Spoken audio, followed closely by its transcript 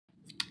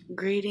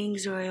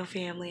Greetings, royal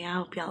family. I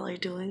hope y'all are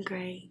doing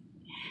great.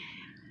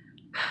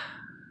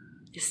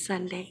 It's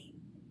Sunday,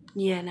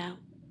 you know,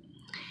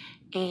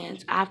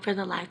 and I, for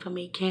the life of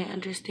me, can't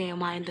understand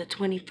why in the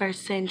 21st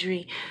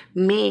century,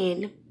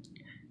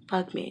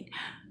 fuck men,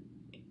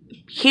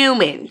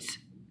 humans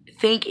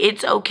think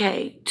it's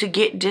okay to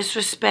get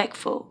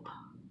disrespectful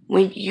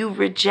when you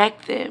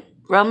reject them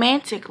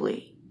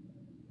romantically.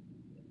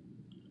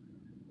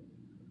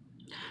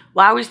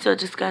 Why are we still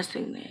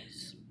discussing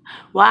this?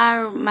 Why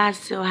am I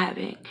still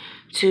having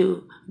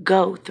to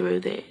go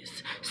through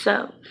this?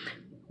 So,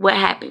 what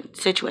happened?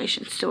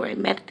 Situation, story.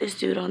 Met this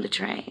dude on the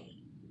train.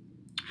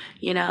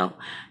 You know,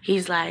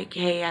 he's like,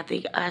 hey, I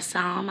think I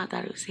saw him. I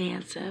thought he was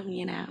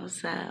handsome,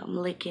 so I'm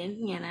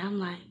licking, I'm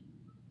like,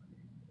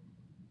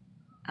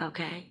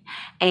 okay.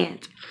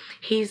 And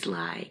he's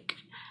like,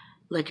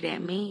 looking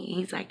at me.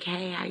 He's like,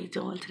 hey, how you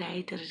doing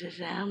today?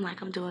 Da-da-da-da. I'm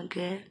like, I'm doing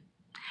good.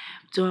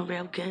 Doing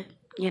real good.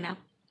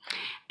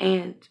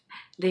 And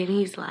then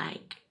he's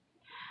like,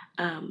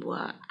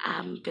 well,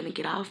 I'm gonna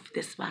get off.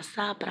 This is my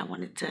stop, but I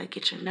wanted to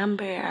get your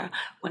number. I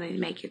wanted to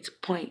make it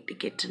a point to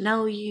get to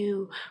know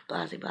you,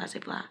 blah, blah,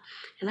 blah, blah.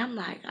 And I'm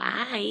like, all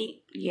right.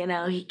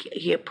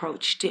 He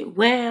approached it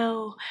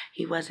well.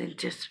 He wasn't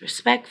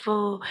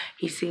disrespectful.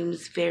 He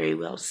seems very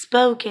well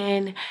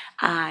spoken.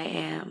 I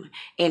am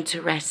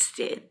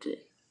interested,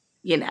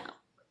 you know.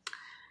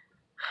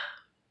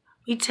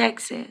 We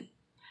texting.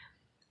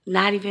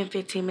 Not even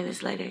 15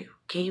 minutes later,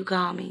 can you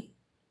call me?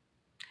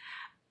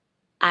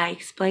 I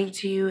explained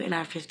to you in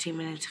our 15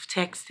 minutes of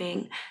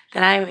texting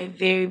that I am a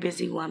very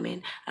busy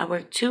woman. I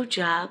work 2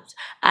 jobs.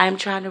 I'm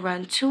trying to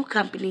run 2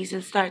 companies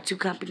and start 2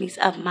 companies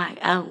of my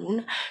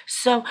own.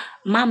 So,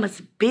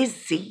 mama's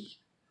busy,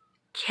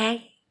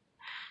 okay?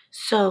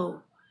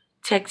 So,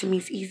 texting me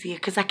is easier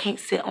because I can't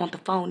sit on the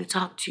phone and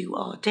talk to you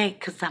all day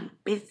because I'm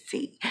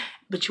busy.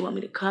 But you want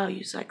me to call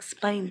you, so I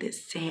explained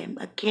this to him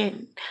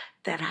again,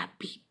 that I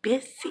be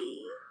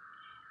busy.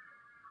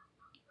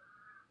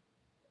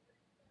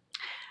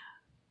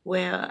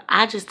 Well,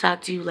 I just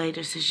talk to you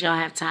later since you don't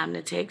have time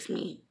to text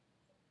me.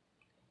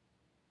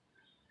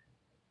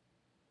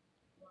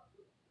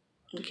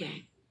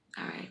 Okay,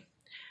 all right.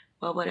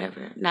 Well,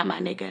 whatever. Not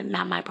my nigga,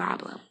 not my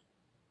problem.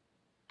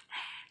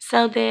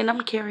 So then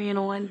I'm carrying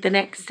on the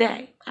next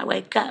day. I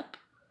wake up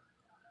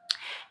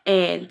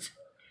and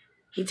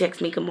he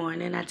texts me good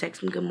morning. I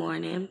text him good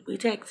morning. We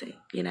texting,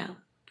 and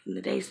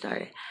the day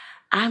started.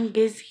 I'm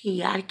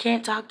busy. I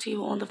can't talk to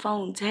you on the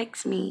phone.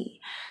 Text me.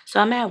 So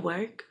I'm at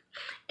work.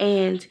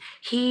 And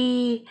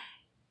he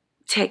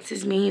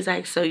texts me. He's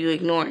like, so you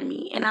ignoring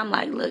me? And I'm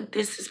like, look,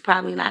 this is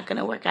probably not going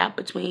to work out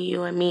between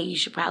you and me. You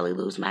should probably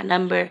lose my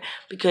number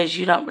because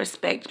you don't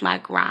respect my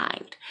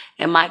grind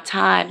and my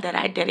time that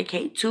I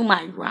dedicate to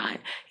my grind.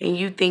 And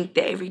you think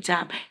that every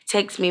time it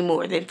takes me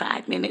more than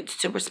 5 minutes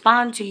to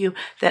respond to you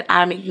that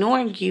I'm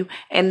ignoring you.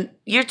 And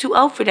you're too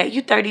old for that.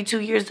 You're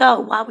 32 years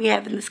old. Why are we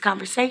having this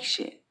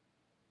conversation?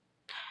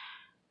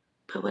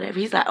 But whatever.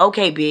 He's like,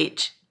 okay,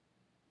 bitch.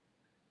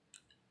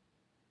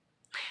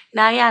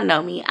 Now, y'all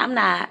know me. I'm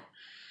not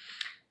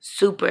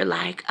super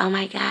like, oh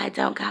my God,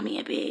 don't call me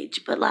a bitch.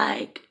 But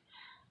like,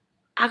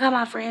 I call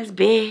my friends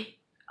big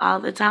all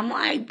the time. I'm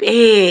like,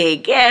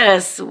 big,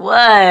 guess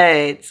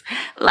what?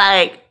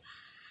 Like,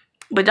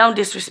 but don't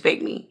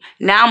disrespect me.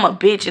 Now I'm a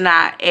bitch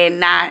and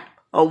not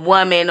a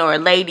woman or a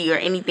lady or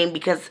anything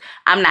because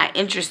I'm not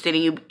interested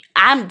in you.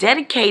 I'm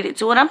dedicated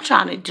to what I'm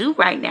trying to do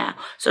right now.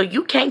 So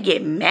you can't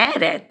get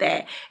mad at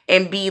that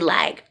and be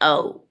like,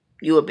 oh,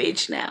 you a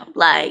bitch now.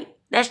 Like,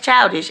 that's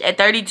childish. At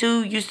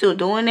 32, you still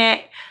doing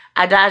that?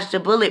 I dodged a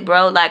bullet,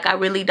 bro. Like, I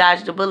really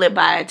dodged a bullet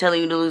by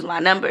telling you to lose my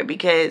number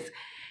because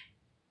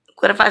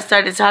what if I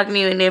started talking to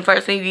you and then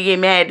first thing you get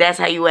mad, that's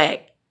how you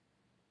act?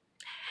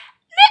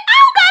 I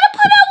don't gotta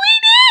put up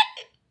with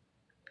it.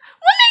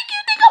 What make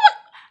you think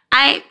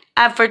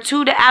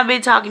I've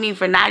been talking to you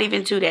for not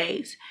even 2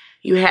 days.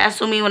 You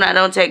hassle me when I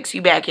don't text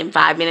you back in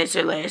 5 minutes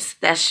or less.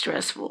 That's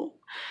stressful.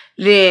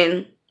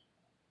 Then,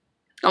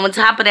 on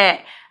top of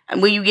that,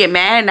 when you get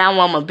mad, now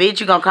I'm a bitch,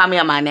 you gonna call me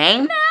on my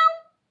name now?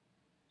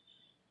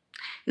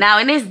 Now,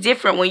 and it's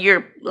different when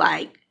you're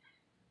like,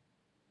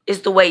 it's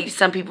the way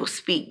some people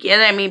speak. Yeah,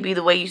 that may be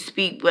the way you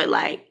speak, but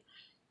like,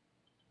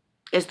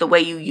 it's the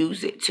way you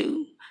use it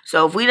too.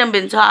 So if we done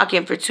been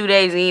talking for 2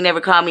 days and you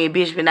never called me a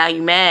bitch, but now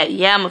you mad,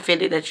 yeah, I'm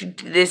offended that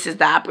this is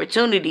the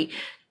opportunity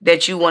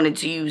that you wanted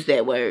to use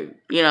that word.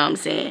 You know what I'm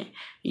saying?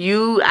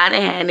 I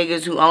done had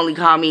niggas who only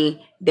call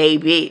me they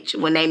bitch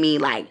when they mean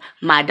like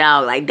my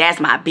dog. Like, that's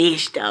my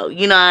bitch though.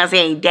 You know what I'm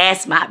saying?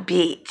 That's my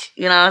bitch.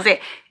 You know what I'm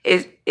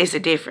saying? It's a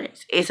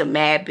difference. It's a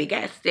mad big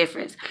ass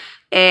difference.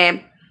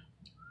 And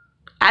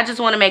I just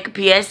want to make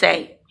a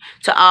PSA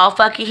to all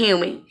fucking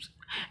humans.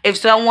 If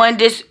someone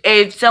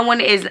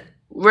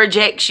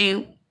rejects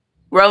you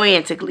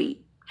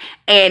romantically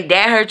and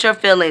that hurt your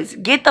feelings,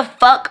 get the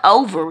fuck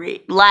over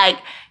it. Like,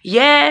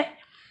 yeah,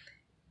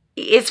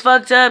 It's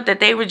fucked up that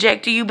they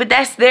rejected you, but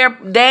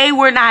they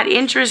were not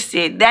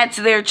interested. That's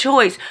their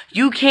choice.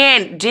 You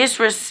can't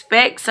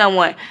disrespect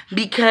someone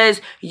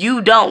because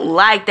you don't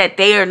like that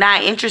they are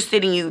not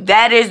interested in you.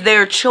 That is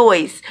their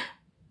choice.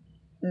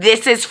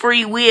 This is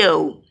free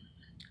will.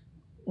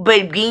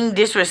 But being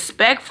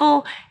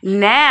disrespectful,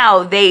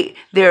 now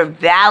they're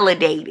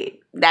validated.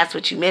 That's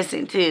what you're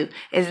missing too.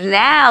 Is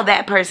now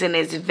that person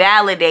is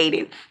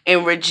validated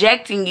and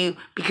rejecting you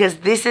because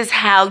this is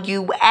how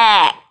you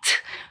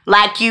act.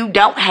 Like you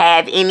don't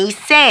have any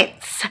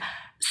sense.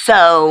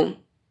 So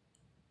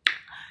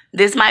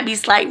this might be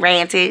slight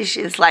rantish.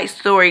 It's like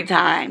story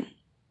time.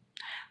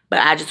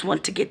 But I just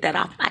want to get that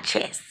off my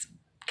chest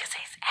because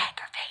it's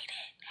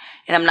aggravating.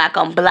 And I'm not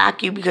going to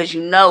block you because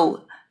you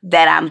know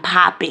that I'm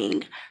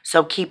popping.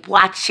 So keep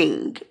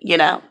watching, you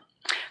know.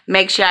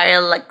 Make sure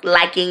you're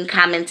liking,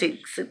 commenting,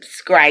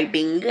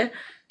 subscribing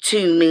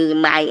to me,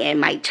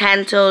 my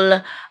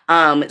channel.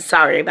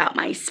 Sorry about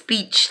my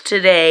speech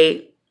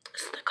today.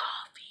 It's the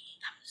coffee.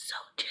 I'm so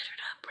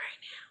jittered up right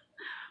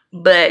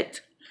now.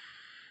 But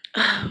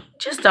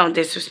just don't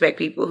disrespect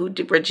people who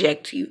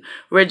reject you.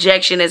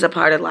 Rejection is a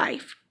part of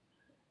life.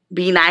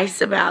 Be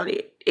nice about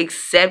it.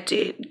 Accept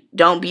it.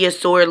 Don't be a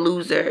sore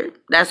loser.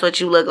 That's what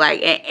you look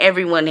like. And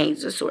everyone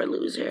hates a sore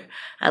loser.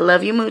 I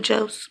love you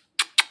muchos.